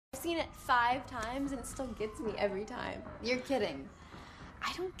I've seen it 5 times and it still gets me every time. You're kidding.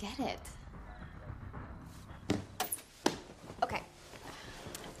 I don't get it. Okay.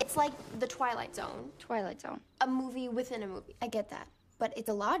 It's like The Twilight Zone. Twilight Zone. A movie within a movie. I get that. But it's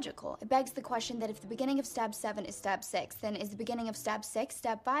illogical. It begs the question that if the beginning of Stab 7 is Stab 6, then is the beginning of Stab 6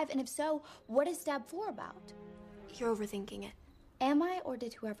 Stab 5? And if so, what is Stab 4 about? You're overthinking it. Am I, or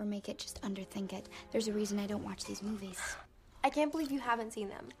did whoever make it just underthink it? There's a reason I don't watch these movies. I can't believe you haven't seen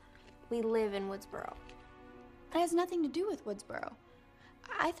them. We live in Woodsboro. It has nothing to do with Woodsboro.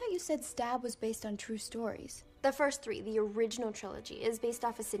 I thought you said Stab was based on true stories. The first 3, the original trilogy, is based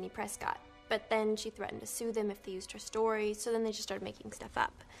off of Sidney Prescott. But then she threatened to sue them if they used her story, so then they just started making stuff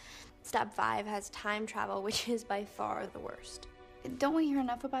up. Stab 5 has time travel, which is by far the worst. Don't we hear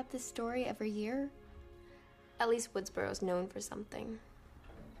enough about this story every year? At least Woodsboro's known for something.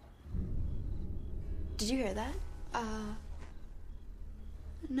 Did you hear that?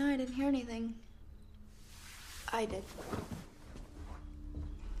 No, I didn't hear anything. I did.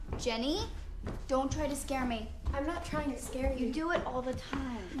 Jenny, don't try to scare me. I'm not trying to scare you. You do it all the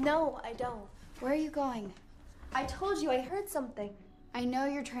time. No, I don't. Where are you going? I told you I heard something. I know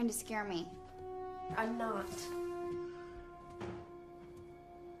you're trying to scare me. I'm not.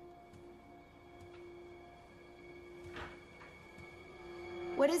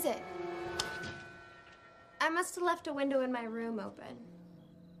 What is it? I must have left a window in my room open.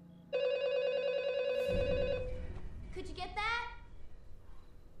 Could you get that?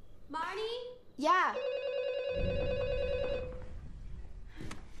 Marnie? Yeah.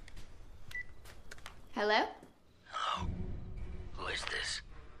 Hello? Hello? Who is this?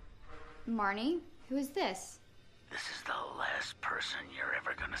 Marnie? Who is this? This is the last person you're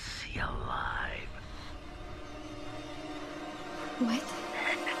ever gonna see alive. What?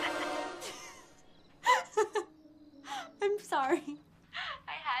 I'm sorry.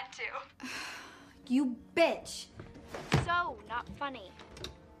 I had to. You bitch. So not funny.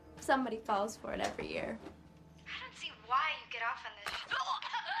 Somebody falls for it every year. I don't see why you get off on this.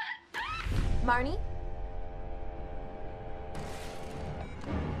 Marnie?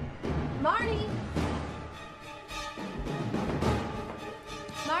 Marnie?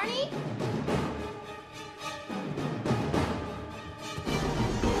 Marnie?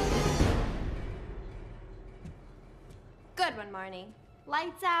 Good one, Marnie.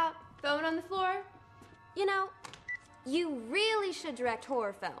 Lights out, phone on the floor. You know, you really should direct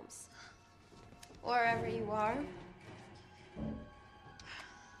horror films. Wherever you are.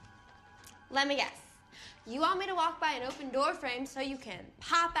 Let me guess. You want me to walk by an open door frame so you can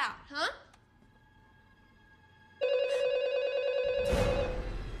pop out, huh?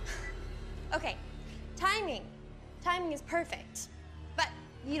 Okay, timing. Timing is perfect. But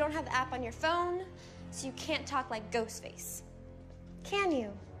you don't have the app on your phone, so you can't talk like Ghostface. Can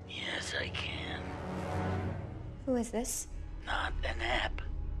you? Yes, I can. Who is this? Not an app.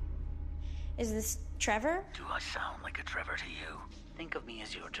 Is this Trevor? Do I sound like a Trevor to you? Think of me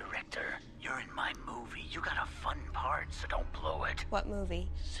as your director. You're in my movie. You got a fun part, so don't blow it. What movie?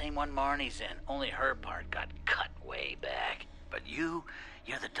 Same one Marnie's in, only her part got cut way back. But you're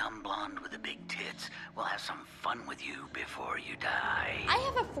the dumb blonde with the big tits. We'll have some fun with you before you die. I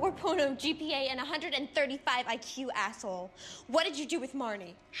have a 4.0 GPA and 135 IQ, asshole. What did you do with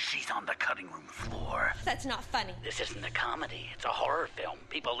Marnie? She's on the cutting room floor. That's not funny. This isn't a comedy. It's a horror film.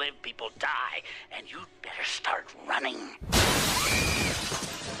 People live, people die. And you'd better start running.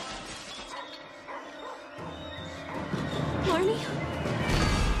 Marnie?